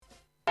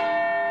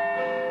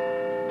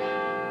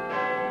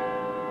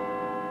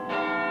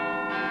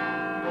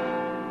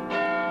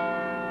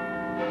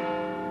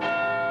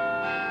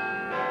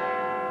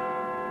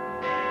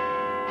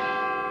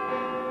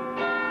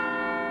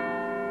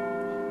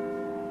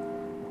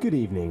Good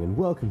evening and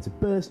welcome to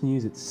Burst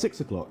News at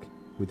 6 o'clock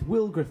with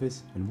Will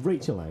Griffiths and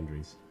Rachel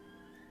Andrews.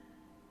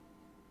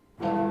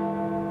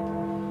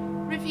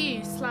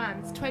 Review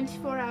slams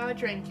 24-hour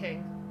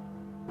drinking.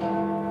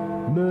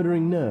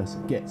 Murdering nurse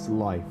gets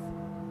life.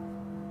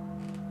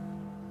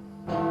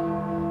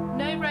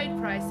 No road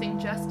pricing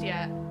just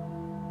yet.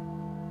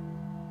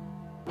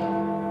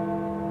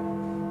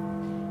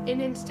 In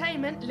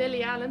entertainment,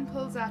 Lily Allen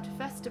pulls out a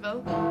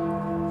festival.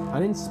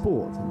 And in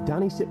sport,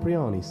 Danny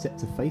Cipriani set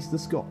to face the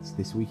Scots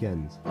this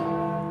weekend.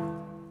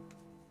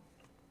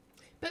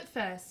 But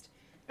first,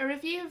 a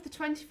review of the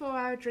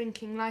 24-hour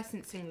drinking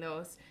licensing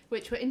laws,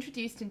 which were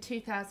introduced in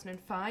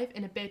 2005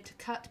 in a bid to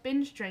cut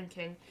binge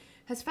drinking,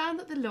 has found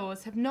that the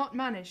laws have not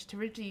managed to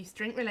reduce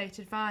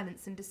drink-related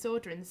violence and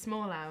disorder in the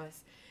small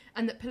hours,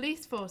 and that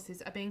police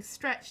forces are being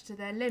stretched to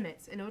their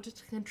limits in order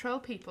to control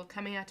people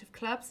coming out of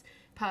clubs,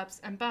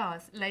 pubs and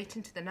bars late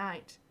into the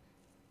night.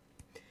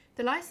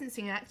 The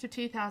Licensing Act of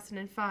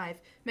 2005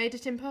 made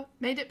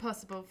it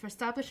possible for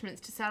establishments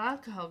to sell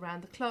alcohol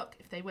round the clock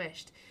if they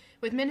wished,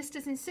 with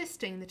ministers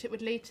insisting that it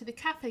would lead to the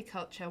cafe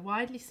culture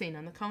widely seen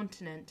on the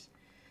continent.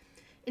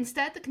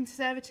 Instead, the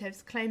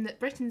Conservatives claim that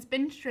Britain's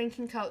binge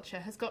drinking culture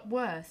has got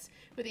worse,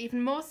 with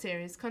even more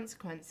serious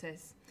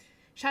consequences.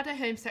 Shadow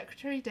Home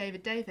Secretary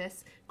David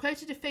Davis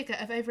quoted a figure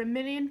of over 1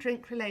 million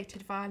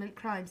drink-related violent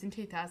crimes in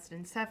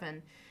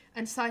 2007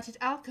 and cited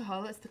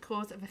alcohol as the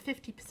cause of a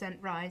 50%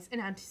 rise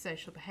in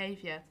antisocial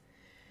behaviour.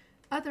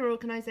 Other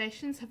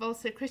organisations have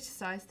also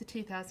criticised the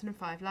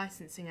 2005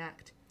 Licensing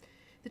Act.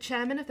 The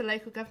chairman of the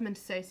Local Government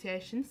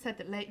Association said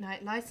that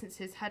late-night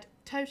licences had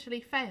totally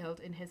failed,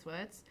 in his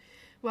words,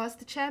 whilst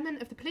the chairman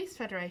of the Police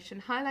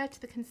Federation highlighted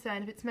the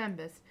concern of its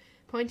members,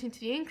 pointing to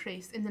the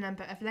increase in the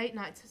number of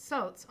late-night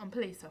assaults on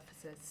police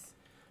officers.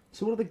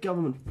 So what are the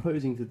government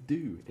proposing to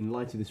do in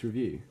light of this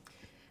review?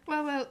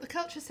 Well, the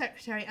Culture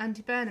Secretary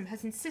Andy Burnham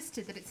has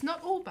insisted that it's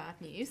not all bad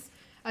news,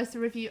 as the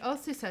review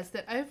also says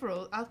that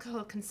overall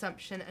alcohol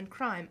consumption and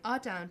crime are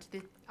down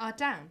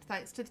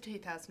thanks to the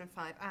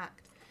 2005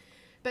 Act.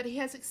 But he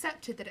has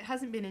accepted that it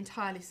hasn't been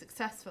entirely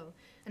successful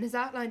and has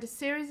outlined a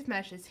series of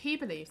measures he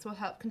believes will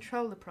help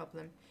control the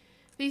problem.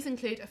 These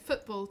include a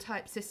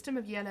football-type system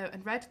of yellow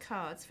and red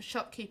cards for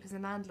shopkeepers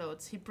and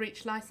landlords who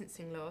breach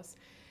licensing laws,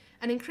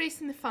 and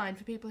increasing the fine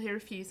for people who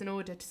refuse an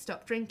order to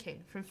stop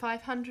drinking from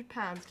 £500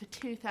 to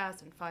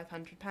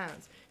 £2,500.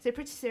 So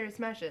pretty serious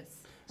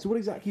measures. So what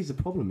exactly is the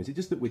problem? Is it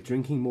just that we're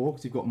drinking more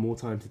because we've got more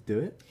time to do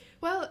it?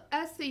 Well,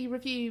 as the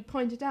review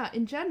pointed out,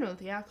 in general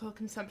the alcohol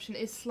consumption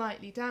is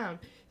slightly down.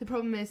 The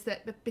problem is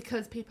that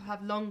because people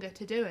have longer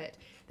to do it,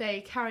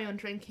 they carry on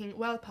drinking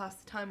well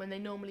past the time when they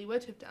normally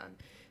would have done.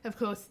 Of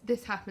course,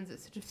 this happens at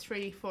sort of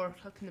 3-4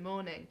 o'clock in the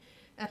morning.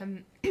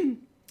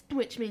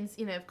 Which means,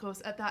 of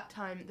course, at that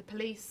time the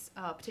police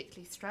are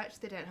particularly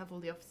stretched. They don't have all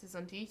the officers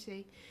on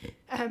duty.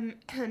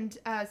 And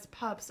as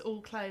pubs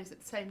all close at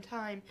the same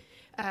time,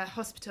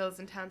 hospitals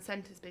and town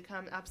centres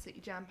become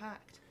absolutely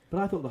jam-packed.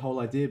 But I thought the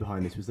whole idea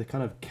behind this was the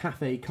kind of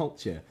cafe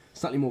culture,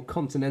 slightly more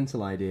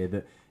continental idea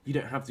that you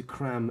don't have to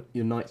cram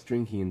your night's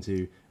drinking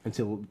into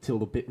until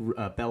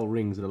the bell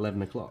rings at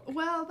 11 o'clock.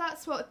 Well,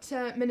 that's what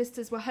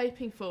ministers were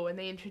hoping for when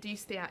they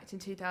introduced the Act in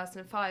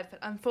 2005, but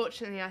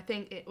unfortunately I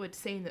think it would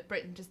seem that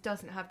Britain just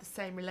doesn't have the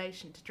same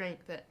relation to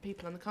drink that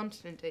people on the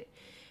continent do.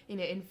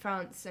 In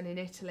France and in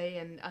Italy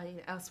and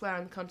elsewhere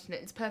on the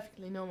continent, it's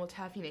perfectly normal to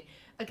have,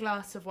 a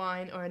glass of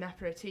wine or an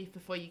aperitif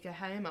before you go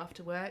home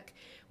after work,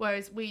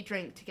 whereas we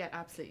drink to get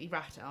absolutely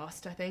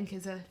rat-arsed, I think,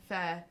 is a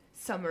fair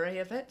summary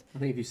of it. I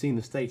think if you've seen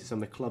the state of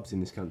some of the clubs in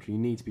this country, you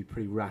need to be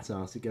pretty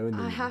rat-arsed to go in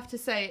there. I have to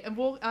say,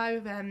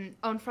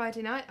 on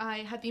Friday night, I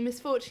had the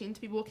misfortune to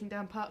be walking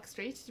down Park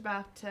Street at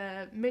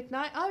about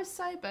midnight. I was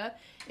sober.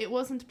 It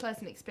wasn't a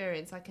pleasant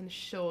experience, I can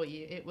assure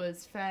you. It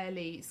was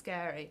fairly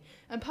scary.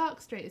 And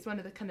Park Street is one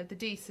of the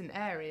decent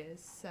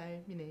areas, so,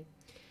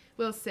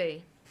 we'll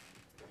see.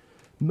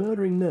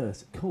 Murdering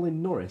nurse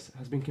Colin Norris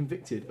has been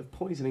convicted of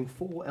poisoning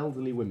 4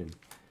 elderly women.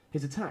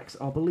 His attacks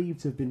are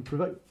believed to have been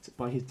provoked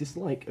by his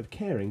dislike of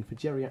caring for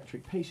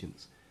geriatric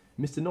patients.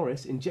 Mr.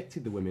 Norris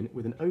injected the women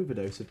with an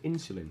overdose of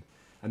insulin,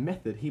 a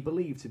method he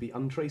believed to be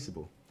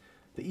untraceable.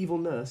 The evil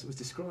nurse was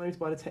described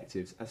by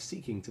detectives as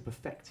seeking to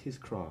perfect his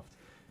craft.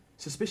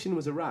 Suspicion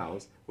was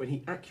aroused when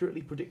he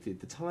accurately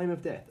predicted the time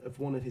of death of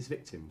one of his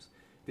victims.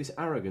 This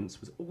arrogance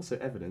was also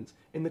evident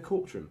in the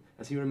courtroom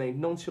as he remained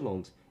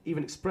nonchalant,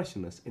 even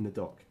expressionless in the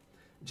dock.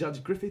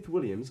 Judge Griffiths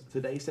Williams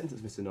today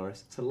sentenced Mr.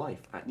 Norris to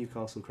life at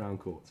Newcastle Crown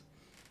Court.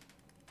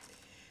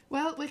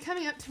 Well, we're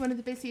coming up to one of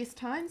the busiest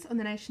times on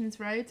the nation's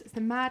roads as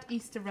the mad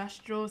Easter rush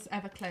draws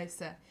ever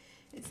closer.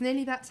 It's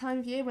nearly that time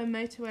of year when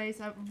motorways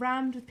are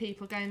rammed with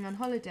people going on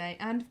holiday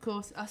and, of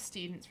course, us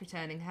students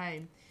returning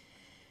home.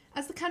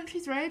 As the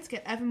country's roads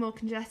get ever more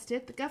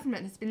congested, the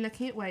government has been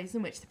looking at ways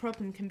in which the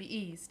problem can be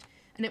eased,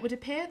 and it would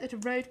appear that a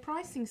road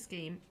pricing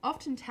scheme,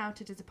 often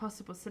touted as a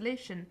possible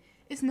solution,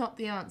 is not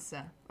the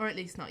answer, or at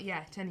least not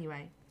yet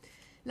anyway.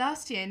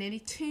 Last year, nearly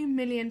 2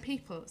 million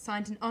people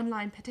signed an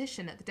online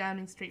petition at the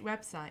Downing Street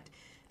website,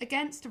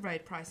 against a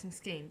road pricing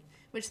scheme,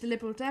 which the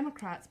Liberal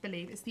Democrats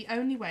believe is the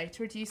only way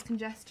to reduce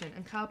congestion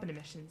and carbon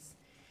emissions.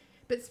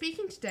 But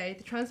speaking today,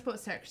 the Transport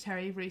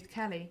Secretary, Ruth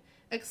Kelly,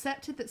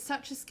 accepted that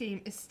such a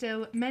scheme is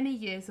still many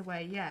years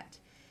away yet,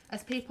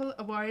 as people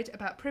are worried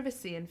about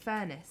privacy and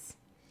fairness.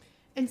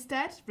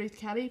 Instead, Ruth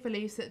Kelly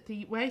believes that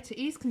the way to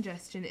ease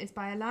congestion is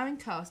by allowing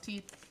cars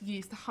to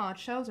use the hard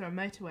shoulder on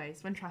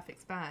motorways when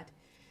traffic's bad.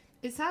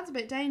 It sounds a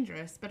bit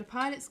dangerous, but a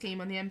pilot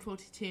scheme on the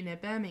M42 near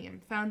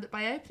Birmingham found that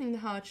by opening the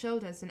hard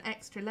shoulder as an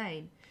extra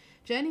lane,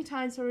 journey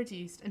times were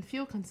reduced and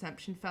fuel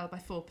consumption fell by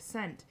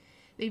 4%,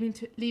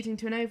 leading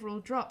to an overall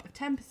drop of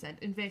 10%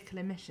 in vehicle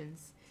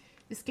emissions.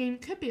 The scheme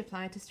could be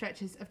applied to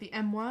stretches of the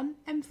M1,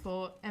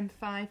 M4,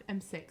 M5,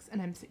 M6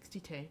 and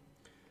M62.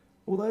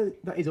 Although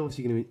that is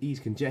obviously going to ease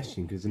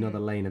congestion because there's another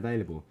lane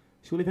available,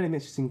 surely if anything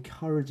that's just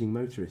encouraging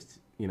motorists,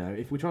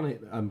 if we're trying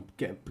to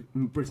get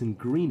Britain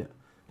greener,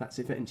 that's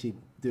eventually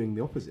doing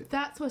the opposite.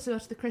 That's what a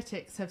lot of the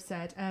critics have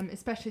said,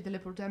 especially the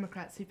Liberal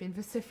Democrats who've been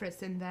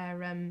vociferous in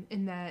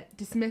their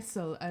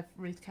dismissal of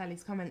Ruth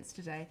Kelly's comments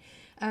today.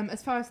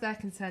 As far as they're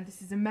concerned,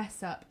 this is a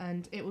mess up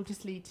and it will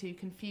just lead to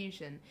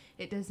confusion.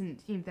 It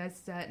doesn't,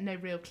 there's no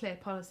real clear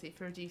policy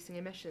for reducing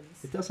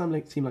emissions. It does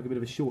seem like a bit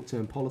of a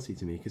short-term policy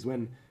to me, because what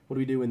do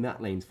we do when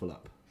that lane's full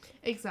up?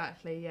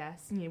 Exactly,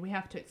 yes. We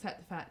have to accept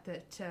the fact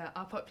that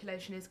our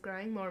population is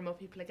growing. More and more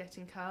people are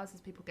getting cars as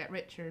people get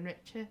richer and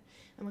richer,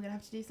 and we're going to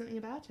have to do something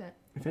about it.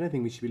 If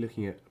anything, we should be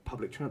looking at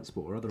public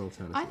transport or other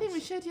alternatives. I think we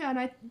should,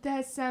 yeah.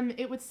 And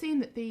it would seem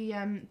that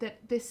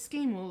that this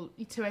scheme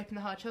to open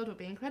the hard shoulder will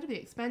be incredibly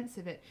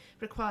expensive. It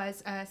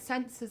requires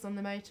sensors on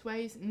the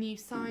motorways, new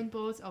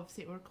signboards.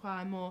 Obviously, it will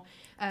require more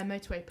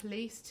motorway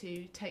police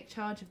to take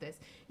charge of this.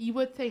 You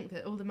would think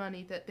that all the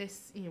money that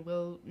this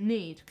will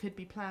need could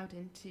be ploughed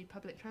into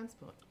public transport.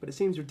 But it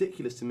seems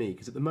ridiculous to me,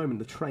 because at the moment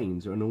the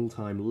trains are an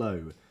all-time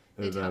low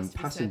of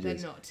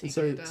passengers.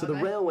 So the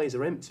railways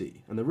are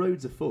empty and the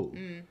roads are full.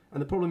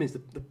 And the problem is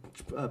that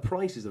the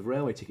prices of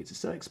railway tickets are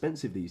so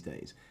expensive these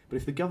days. But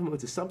if the government were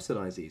to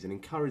subsidise these and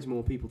encourage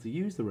more people to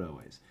use the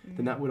railways,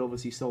 then that would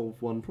obviously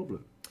solve one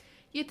problem.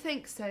 You'd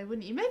think so,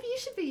 wouldn't you? Maybe you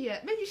should be.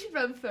 Maybe you should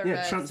run for.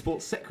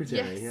 Transport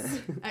Secretary. Yes.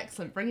 Yeah.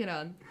 Excellent. Bring it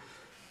on.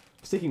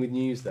 Sticking with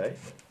news, though,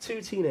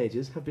 2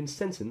 teenagers have been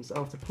sentenced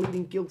after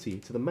pleading guilty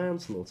to the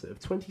manslaughter of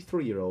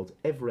 23-year-old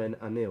Evren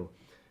Anil.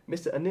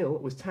 Mr.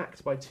 Anil was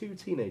attacked by 2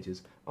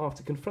 teenagers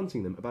after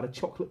confronting them about a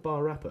chocolate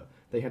bar wrapper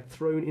they had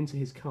thrown into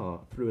his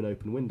car through an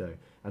open window,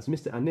 as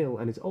Mr. Anil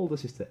and his older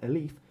sister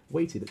Elif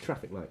waited at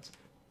traffic lights.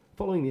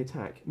 Following the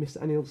attack,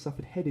 Mr. Anil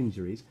suffered head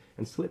injuries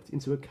and slipped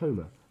into a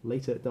coma,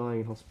 later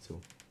dying in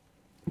hospital.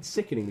 It's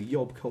sickening, the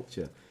yob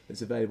culture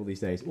that's available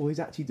these days. All he's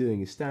actually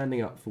doing is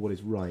standing up for what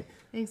is right.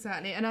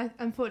 Exactly, and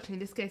unfortunately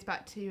this goes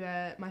back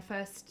to my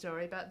first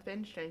story about the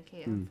binge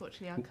drinking.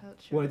 Unfortunately, our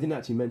culture. Well, I didn't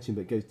actually mention,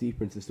 but it goes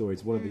deeper into the story.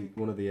 It's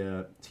one of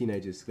the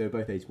teenagers. They were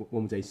both aged.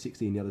 One was aged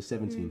 16, the other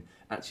 17.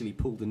 Actually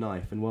pulled a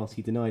knife, and whilst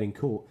he denied in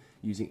court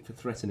using it for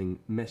threatening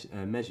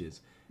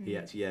measures, he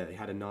actually he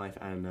had a knife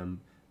and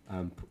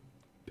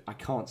I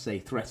can't say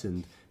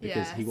threatened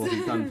because he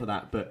wasn't done for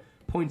that, but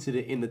pointed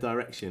it in the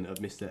direction of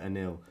Mr.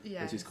 Anil,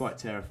 which is quite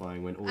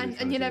terrifying when all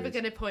and you're never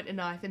going to point a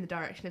knife in the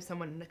direction of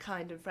someone in a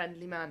kind and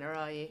friendly manner,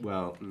 are you?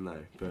 Well, no,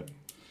 but...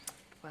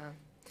 Well.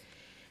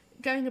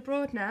 Going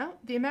abroad now,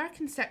 the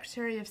American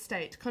Secretary of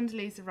State,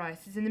 Condoleezza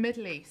Rice, is in the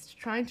Middle East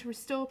trying to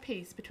restore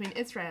peace between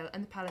Israel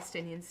and the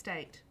Palestinian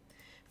state.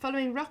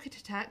 Following rocket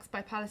attacks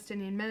by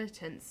Palestinian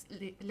militants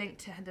linked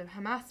to the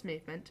Hamas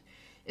movement,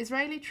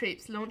 Israeli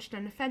troops launched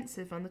an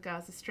offensive on the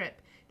Gaza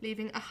Strip,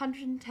 leaving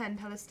 110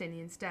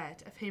 Palestinians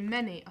dead, of whom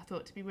many are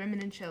thought to be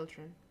women and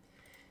children.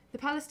 The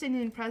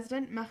Palestinian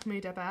President,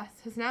 Mahmoud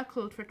Abbas, has now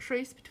called for a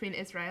truce between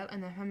Israel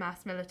and the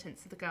Hamas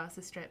militants of the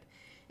Gaza Strip,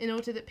 in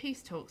order that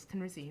peace talks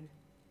can resume.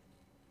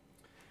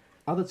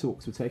 Other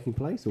talks were taking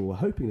place, or were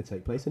hoping to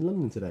take place, in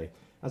London today,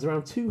 as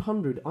around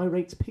 200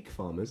 irate pig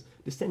farmers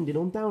descended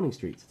on Downing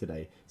Street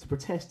today to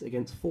protest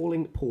against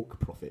falling pork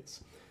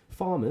profits.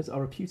 Farmers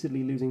are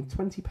reputedly losing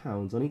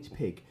 £20 on each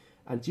pig,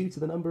 and due to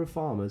the number of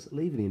farmers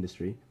leaving the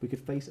industry, we could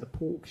face a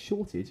pork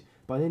shortage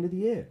by the end of the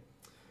year.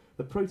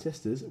 The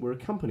protesters were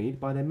accompanied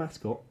by their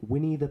mascot,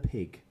 Winnie the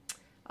Pig.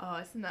 Oh,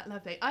 isn't that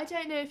lovely? I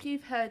don't know if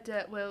you've heard,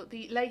 Will,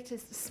 the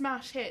latest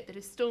smash hit that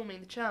is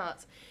storming the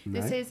charts. No.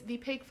 This is the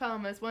Pig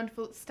Farmers'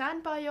 wonderful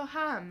Stand By Your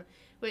Ham,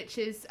 which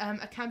is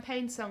a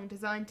campaign song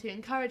designed to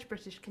encourage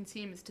British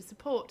consumers to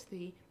support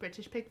the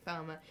British pig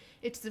farmer.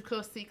 It is, of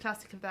course,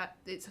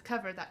 it's a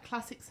cover of that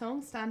classic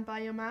song, Stand By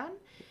Your Man.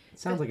 It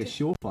sounds like a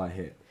surefire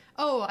hit.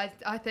 Oh,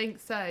 I think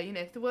so.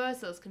 If the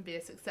Wurzels can be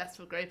a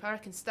successful group, I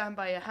reckon Stand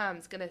By Your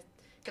Ham's going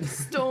to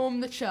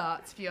storm the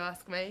charts, if you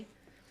ask me.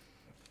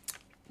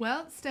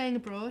 Well, staying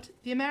abroad,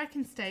 the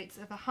American states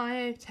of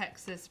Ohio,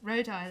 Texas,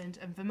 Rhode Island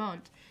and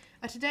Vermont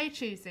are today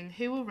choosing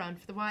who will run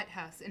for the White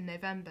House in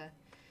November.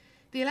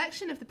 The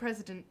election of the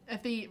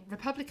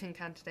Republican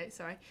candidate,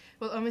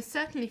 will almost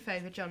certainly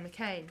favour John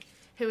McCain,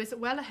 who is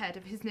well ahead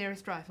of his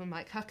nearest rival,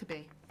 Mike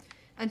Huckabee.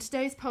 And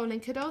today's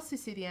polling could also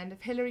see the end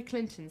of Hillary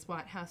Clinton's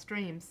White House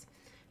dreams.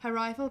 Her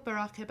rival,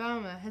 Barack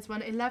Obama, has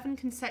won 11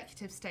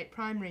 consecutive state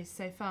primaries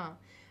so far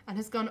and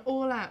has gone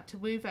all out to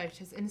woo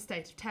voters in the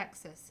state of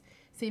Texas,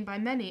 seen by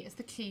many as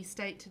the key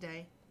state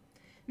today.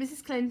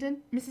 Mrs.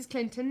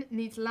 Clinton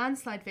needs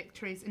landslide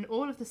victories in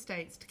all of the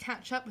states to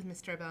catch up with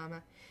Mr.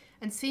 Obama,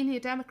 and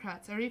senior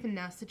Democrats are even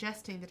now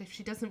suggesting that if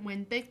she doesn't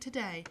win big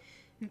today,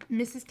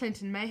 Mrs.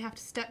 Clinton may have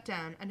to step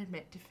down and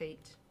admit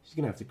defeat. She's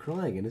going to have to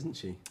cry again, isn't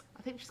she?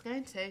 I think she's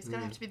going to. It's going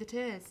to have to be the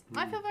tears.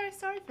 I feel very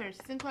sorry for her.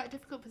 She's in quite a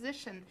difficult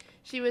position.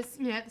 She was,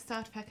 at the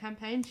start of her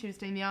campaign, she was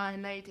doing the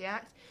Iron Lady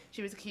Act.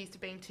 She was accused of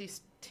being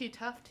too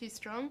tough, too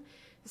strong.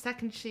 The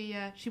second she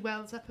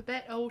wells up a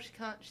bit, she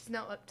can't. She's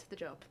not up to the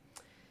job.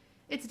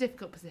 It's a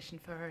difficult position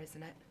for her,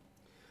 isn't it?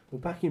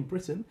 Well, back in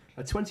Britain,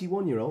 a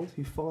 21-year-old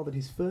who fathered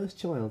his first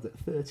child at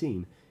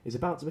 13 is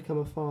about to become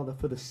a father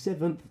for the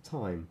 7th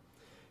time.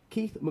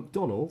 Keith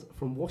MacDonald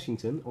from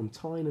Washington on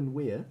Tyne and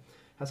Wear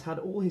has had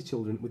all his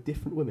children with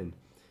different women.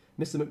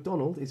 Mr.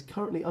 MacDonald is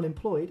currently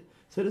unemployed,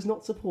 so does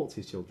not support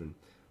his children,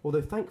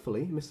 although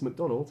thankfully Mr.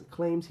 MacDonald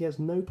claims he has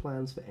no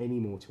plans for any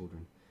more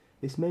children.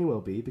 This may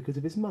well be because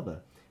of his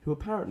mother, who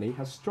apparently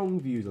has strong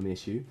views on the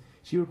issue.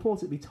 She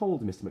reportedly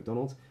told Mr.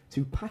 MacDonald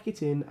to pack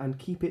it in and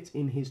keep it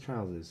in his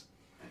trousers.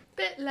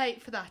 Bit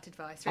late for that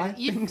advice, really.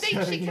 You'd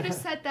think she could have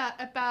said that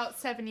about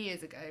 7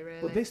 years ago, really.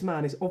 But this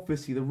man is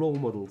obviously the role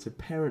model to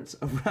parents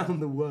around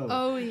the world.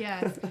 Oh,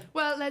 yes.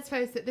 Well, let's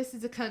face it, this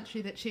is a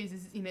country that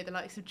chooses, the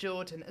likes of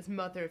Jordan as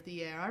Mother of the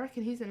Year. I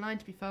reckon he's in line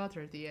to be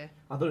Father of the Year.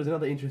 I thought there was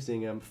another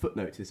interesting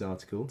footnote to this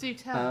article. Do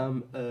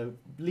tell.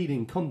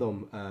 Leading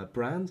condom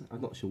brand,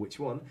 I'm not sure which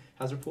one,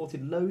 has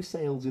reported low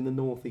sales in the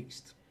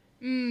northeast.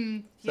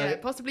 Yeah,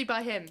 possibly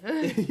by him.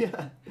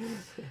 Yeah.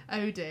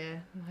 Oh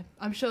dear.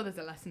 I'm sure there's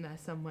a lesson there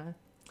somewhere.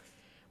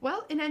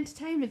 Well, in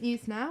entertainment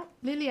news now,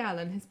 Lily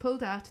Allen has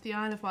pulled out of the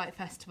Isle of Wight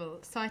Festival,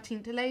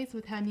 citing delays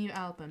with her new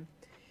album.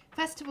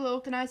 Festival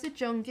organiser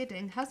John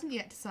Gidding hasn't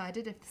yet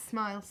decided if the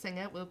Smile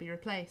singer will be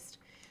replaced.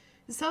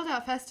 The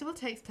sold-out festival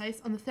takes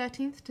place on the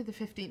 13th to the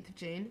 15th of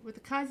June, with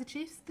the Kaiser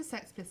Chiefs, the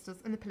Sex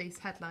Pistols and the Police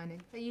headlining.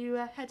 Are you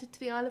headed to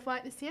the Isle of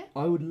Wight this year?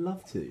 I would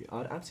love to.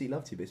 I'd absolutely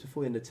love to, but it's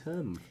before the end of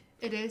term.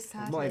 It is,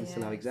 sadly. I might even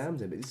still have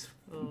exams in, but it's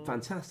a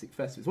fantastic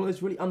festival. It's one of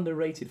those really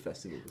underrated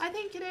festivals. I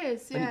think it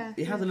is, yeah. And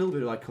it has a little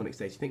bit of iconic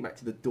stage. You think back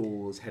to the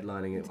Doors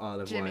headlining at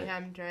Isle of Wight. Jimi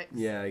Hendrix.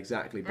 Yeah,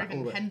 exactly. Or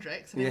even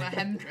Hendrix. I don't know where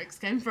Hendrix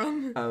came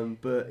from.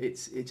 But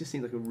it just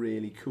seems like a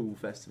really cool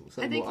festival.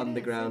 Something more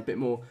underground, bit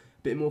more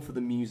for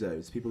the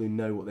musos, people who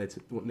know what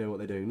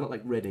they're doing. Not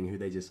like Reading, who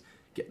they just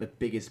get the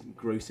biggest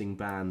grossing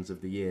bands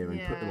of the year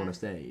and put them on a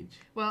stage.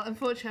 Well,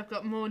 unfortunately, I've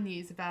got more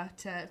news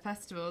about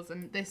festivals,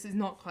 and this is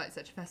not quite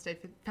such a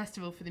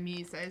festival for the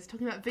musos.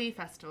 Talking about V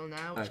Festival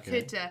now, which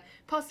could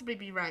possibly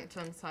be ranked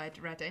alongside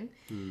Reading.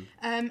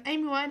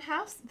 Amy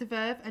Winehouse, The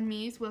Verve and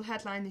Muse will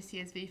headline this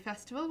year's V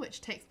Festival,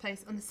 which takes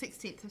place on the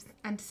 16th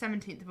and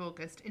 17th of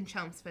August in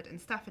Chelmsford in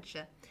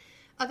Staffordshire.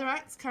 Other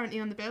acts currently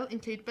on the bill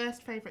include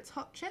burst favourites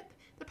Hot Chip,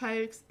 the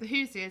Pogues, the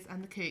Hoosiers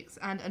and the Kooks,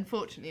 and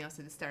unfortunately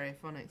also the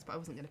Stereophonics, but I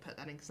wasn't going to put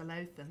that in because I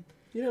loathe them.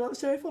 You don't like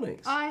the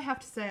Stereophonics? I have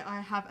to say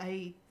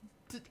I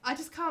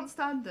just can't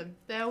stand them.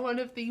 They're one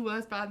of the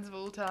worst bands of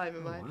all time,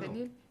 in my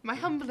opinion. My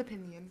humble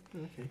opinion.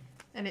 Okay.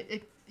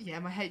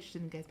 And my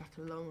hatred goes back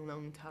a long,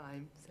 long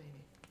time. So,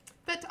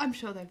 but I'm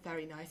sure they're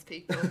very nice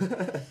people.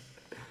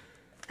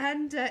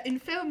 And in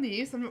film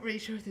news, I'm not really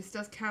sure if this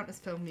does count as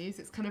film news,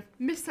 it's kind of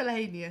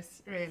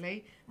miscellaneous,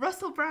 really.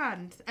 Russell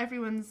Brand,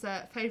 everyone's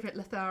favourite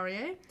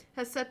Lothario,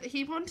 has said that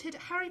he wanted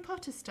Harry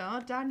Potter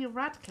star Daniel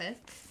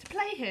Radcliffe to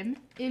play him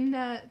in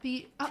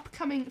the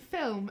upcoming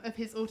film of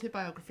his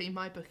autobiography,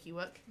 My Bookie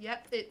Book.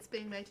 Yep, it's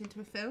being made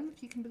into a film,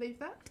 if you can believe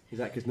that. Is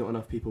that because not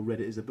enough people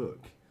read it as a book?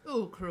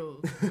 Oh,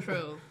 cruel,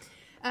 cruel.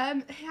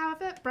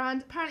 However,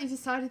 Brand apparently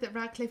decided that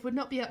Radcliffe would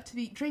not be up to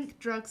the drink,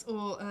 drugs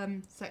or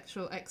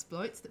sexual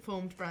exploits that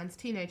formed Brand's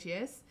teenage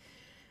years.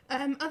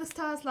 Other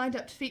stars lined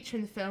up to feature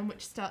in the film,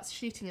 which starts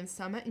shooting in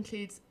summer,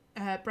 includes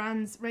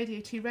Brand's Radio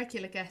 2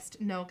 regular guest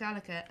Noel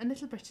Gallagher and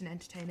Little Britain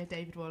entertainer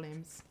David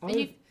Walliams. I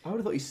would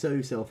have thought he's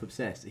so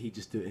self-obsessed that he'd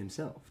just do it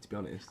himself, to be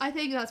honest. I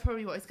think that's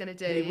probably what he's going to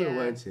do. Yeah, he will,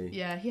 won't he?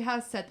 Yeah, he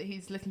has said that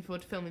he's looking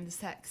forward to filming the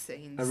sex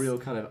scenes. A real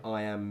kind of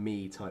I Am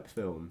Me type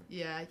film.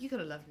 Yeah, you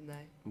gotta love him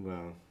though.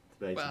 Well,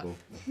 debatable.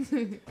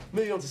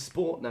 Moving on to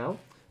sport now.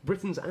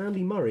 Britain's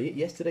Andy Murray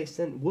yesterday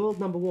sent world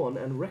number one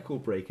and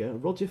record breaker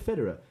Roger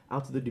Federer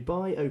out of the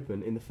Dubai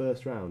Open in the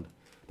first round.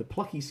 The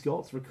plucky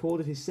Scot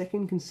recorded his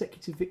second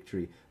consecutive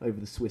victory over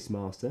the Swiss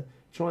master,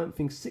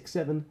 triumphing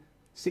 6-7,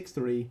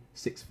 6-3,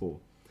 6-4.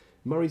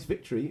 Murray's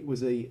victory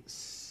was a...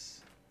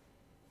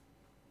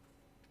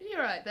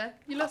 You're right there.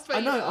 You lost where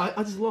I know, you are.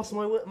 I just lost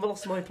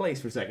my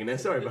place for a second there.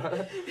 Sorry about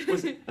that. It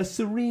was a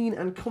serene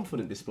and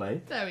confident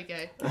display. There we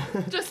go.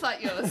 Just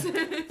like yours.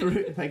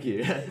 Thank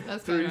you.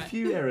 That's Through right.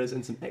 few errors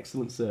and some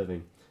excellent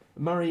serving.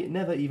 Murray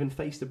never even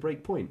faced a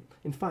break point.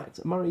 In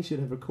fact, Murray should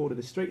have recorded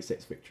a straight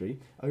sets victory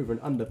over an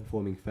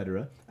underperforming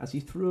Federer as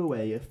he threw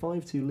away a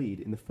 5-2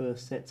 lead in the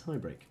first set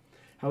tiebreak.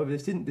 However,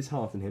 this didn't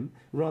dishearten him,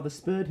 rather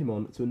spurred him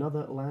on to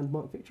another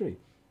landmark victory.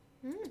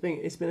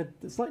 It's been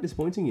a slightly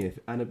disappointing year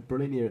and a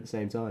brilliant year at the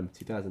same time,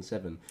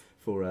 2007,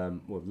 for,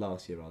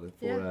 last year rather,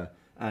 for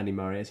Andy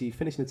Murray, as he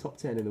finished in the top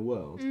 10 in the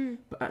world,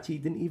 but actually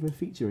didn't even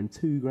feature in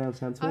 2 Grand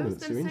Slam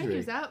tournaments through injury. He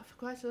was out for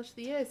quite a lot of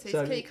the year, so he's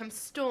clearly come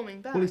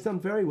storming back. Well, he's done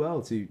very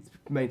well to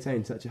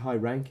maintain such a high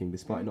ranking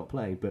despite not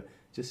playing, but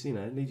just,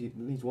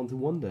 leads one to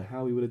wonder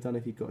how he would have done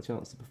if he'd got a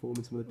chance to perform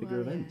in some of the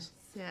bigger events.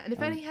 Yes. Yeah, and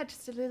if only he had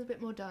just a little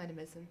bit more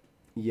dynamism.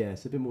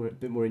 Yes, a bit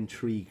more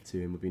intrigue to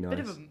him would be nice. Bit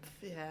of oomph,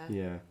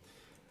 yeah.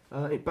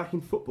 Back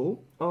in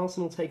football,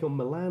 Arsenal take on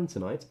Milan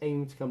tonight,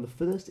 aiming to become the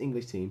first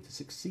English team to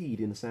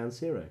succeed in the San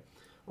Siro.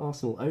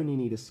 Arsenal only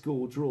need a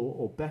score draw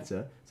or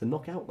better to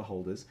knock out the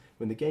holders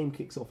when the game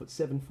kicks off at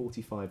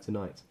 7:45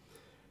 tonight.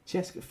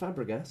 Cesc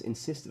Fabregas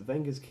insists that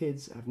Wenger's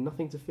kids have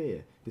nothing to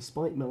fear,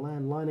 despite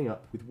Milan lining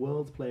up with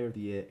World Player of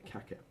the Year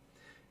Kaka.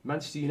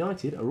 Manchester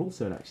United are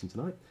also in action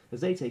tonight,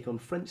 as they take on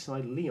French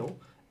side Lyon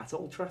at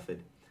Old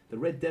Trafford. The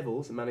Red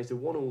Devils managed a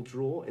 1-1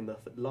 draw in the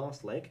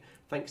last leg,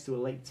 thanks to a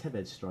late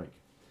Tevez strike.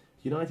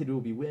 United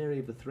will be wary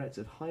of the threats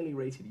of highly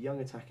rated young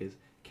attackers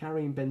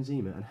Karim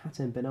Benzema and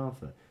Hatem Ben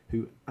Arfa,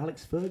 who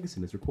Alex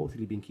Ferguson has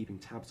reportedly been keeping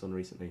tabs on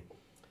recently.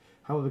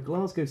 However,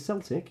 Glasgow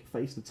Celtic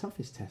face the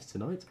toughest test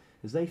tonight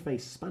as they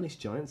face Spanish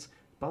giants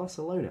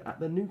Barcelona at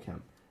their Nou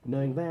Camp,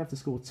 knowing they have to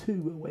score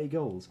 2 away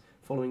goals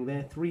following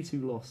their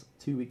 3-2 loss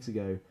 2 weeks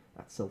ago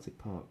at Celtic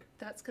Park.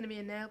 That's going to be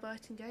a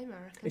nail-biting game,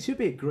 I reckon. It should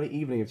be a great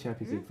evening of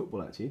Champions League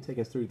football, actually,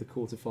 taking us through the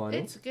quarter-finals.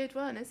 It's a good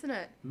one, isn't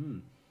it?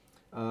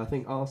 I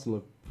think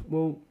Arsenal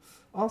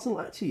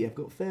actually have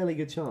got a fairly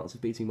good chance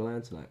of beating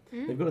Milan tonight.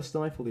 They've got to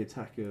stifle the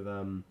attack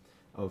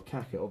of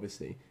Kaka,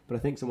 obviously, but I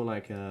think someone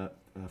like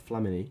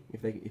Flamini,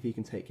 if he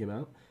can take him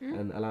out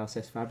and allow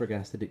Cesc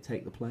Fabregas to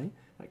dictate the play,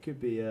 that could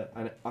be.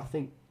 And I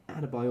think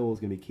Adebayor is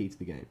going to be key to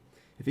the game.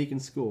 If he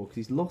can score, because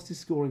he's lost his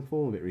scoring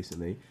form a bit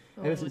recently.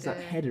 Ever since that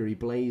header he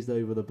blazed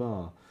over the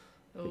bar.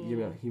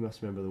 You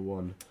must remember the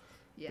one.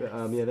 Yes.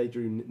 But they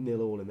drew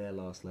 0-0 in their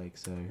last leg,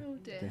 so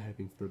they're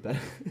hoping for a better.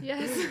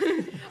 Yes,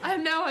 I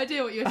have no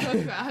idea what you're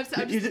talking about.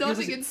 I'm just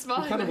nodding and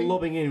smiling. You're kind of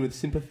lobbing in with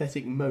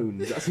sympathetic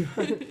moans.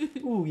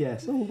 Oh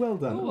yes, well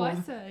done. Oh, I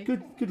say.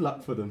 Good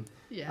luck for them.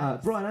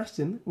 Yes. Brian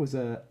Ashton was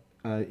in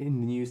the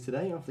news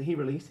today after he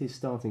released his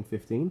starting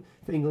 15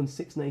 for England's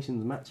Six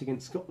Nations match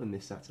against Scotland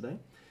this Saturday.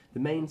 The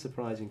main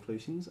surprise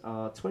inclusions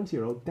are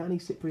 20-year-old Danny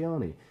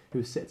Cipriani, who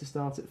is set to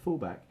start at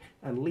fullback,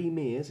 and Lee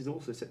Mears is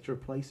also set to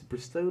replace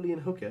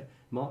Bristolian hooker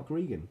Mark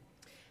Regan.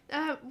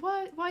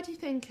 Why do you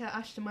think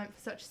Ashton went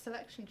for such a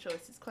selection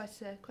choice? It's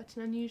quite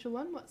an unusual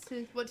one. What do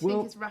you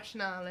think his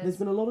rationale is? There's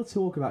been a lot of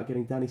talk about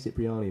getting Danny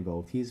Cipriani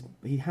involved.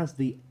 He has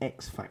the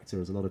X factor,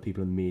 as a lot of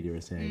people in the media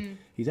are saying.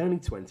 He's only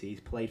 20. He's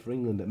played for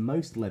England at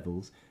most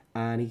levels,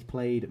 and he's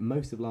played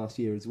most of last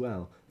year as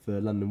well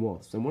for London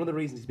Wasps. And one of the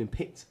reasons he's been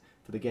picked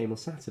for the game on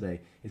Saturday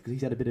is because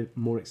he's had a bit of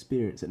more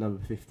experience at number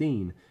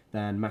 15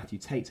 than Matthew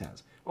Tate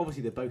has.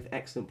 Obviously, they're both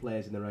excellent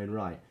players in their own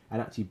right,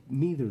 and actually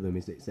neither of them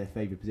is their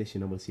favourite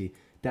position. Obviously,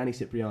 Danny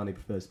Cipriani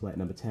prefers to play at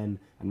number 10,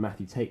 and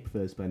Matthew Tate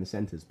prefers to play in the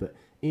centres. But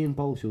Ian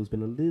Bolshaw's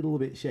been a little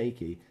bit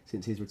shaky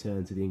since his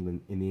return to the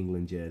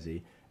England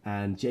jersey,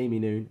 and Jamie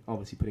Noon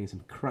obviously putting in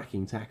some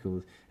cracking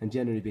tackles and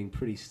generally being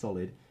pretty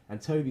solid.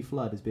 And Toby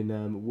Flood has been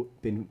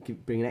being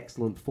an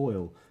excellent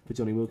foil for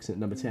Johnny Wilkinson at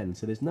number 10.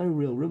 So there's no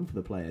real room for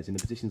the players in the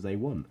positions they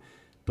want.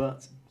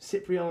 But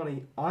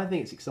Cipriani, I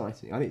think it's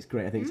exciting. I think it's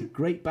great. I think it's a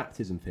great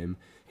baptism for him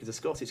because the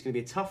Scots, it's going to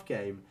be a tough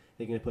game.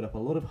 They're going to put up a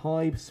lot of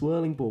high,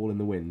 swirling ball in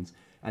the wind.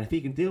 And if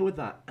he can deal with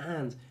that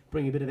and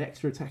bring a bit of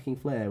extra attacking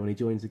flair when he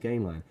joins the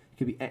game line, it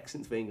could be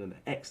excellent for England,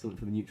 excellent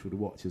for the neutral to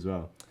watch as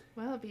well.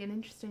 Well, it'll be an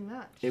interesting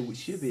match. It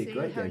should be a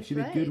great game. It should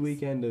be a good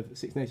weekend of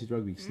Six Nations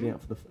rugby, sitting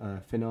out for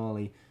the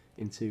finale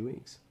in 2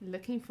 weeks.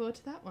 Looking forward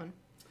to that one.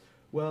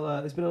 Well,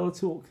 there's been a lot of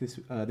talk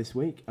this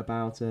week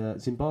about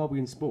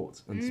Zimbabwean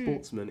sports and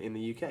sportsmen in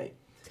the UK.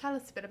 Tell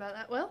us a bit about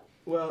that, Will.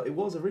 Well, it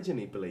was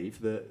originally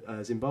believed that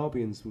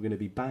Zimbabweans were going to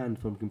be banned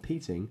from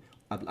competing,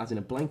 as in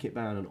a blanket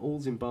ban on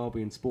all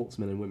Zimbabwean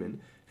sportsmen and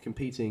women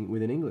competing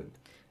within England.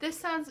 This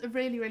sounds a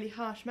really, really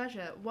harsh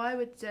measure. Why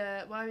would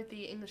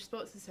the English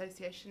Sports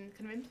Association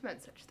kind of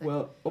implement such a thing?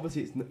 Well,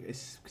 obviously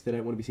it's because they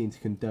don't want to be seen to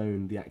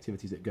condone the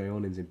activities that go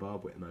on in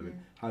Zimbabwe at the moment.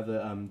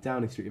 However,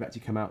 Downing Street have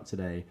actually come out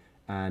today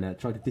and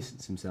tried to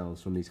distance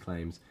themselves from these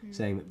claims,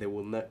 saying that there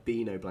will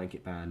be no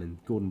blanket ban,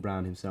 and Gordon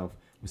Brown himself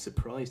was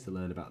surprised to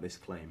learn about this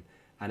claim.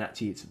 And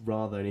actually it's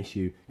rather an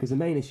issue, because the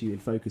main issue in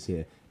focus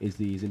here is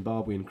the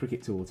Zimbabwean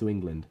cricket tour to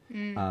England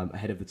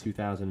ahead of the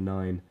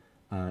 2009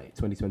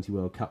 2020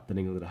 World Cup that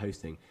England are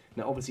hosting.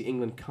 Now, obviously,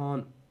 England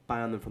can't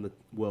ban them from the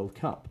World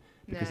Cup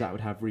because that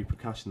would have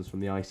repercussions from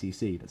the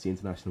ICC, that's the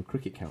International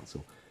Cricket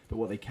Council. But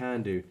what they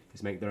can do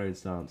is make their own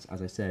stance.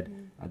 As I said,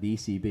 the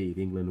ECB,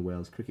 the England and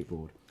Wales Cricket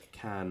Board,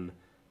 can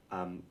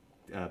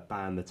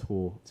ban the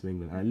tour to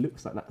England. And it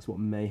looks like that's what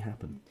may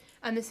happen.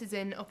 And this is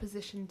in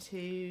opposition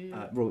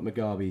to... Robert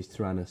Mugabe's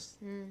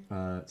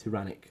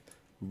tyrannic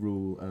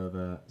rule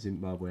over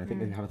Zimbabwe. I think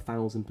they have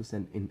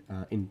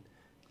 1,000%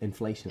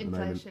 inflation at the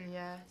moment,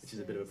 Yes. which is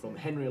a bit of a problem.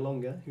 Henry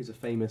Olonga, who's a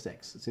famous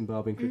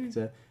ex-Zimbabwean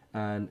cricketer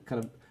and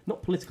kind of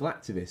not political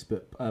activist,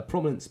 but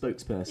prominent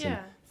spokesperson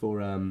for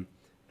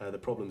the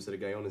problems that are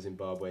going on in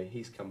Zimbabwe.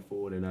 He's come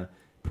forward and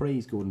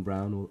praised Gordon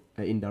Brown, or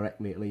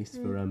indirectly at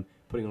least, for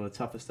putting on a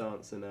tougher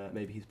stance than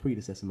maybe his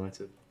predecessor might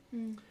have.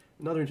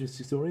 Another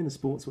interesting story in the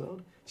sports world.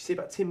 Did you see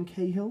about Tim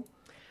Cahill?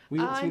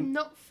 I'm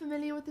not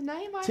familiar with the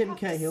name. Tim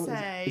Cahill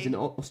is an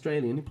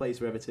Australian who plays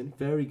for Everton.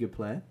 Very good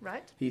player.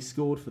 Right. He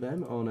scored for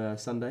them on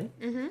Sunday,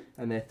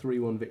 and their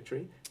 3-1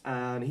 victory.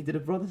 And he did a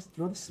rather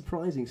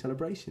surprising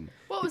celebration.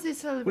 What was his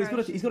celebration?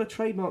 Well, he's got a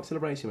trademark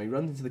celebration where he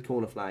runs into the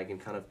corner flag and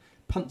kind of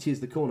punches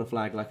the corner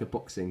flag like a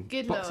boxing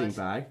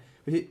bag.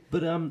 But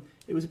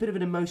it was a bit of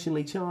an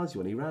emotionally charged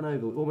one. He ran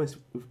over almost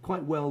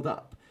quite welled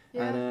up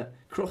and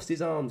crossed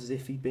his arms as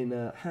if he'd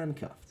been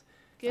handcuffed.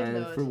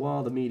 For a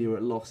while, the media were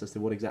at loss as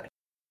to what exactly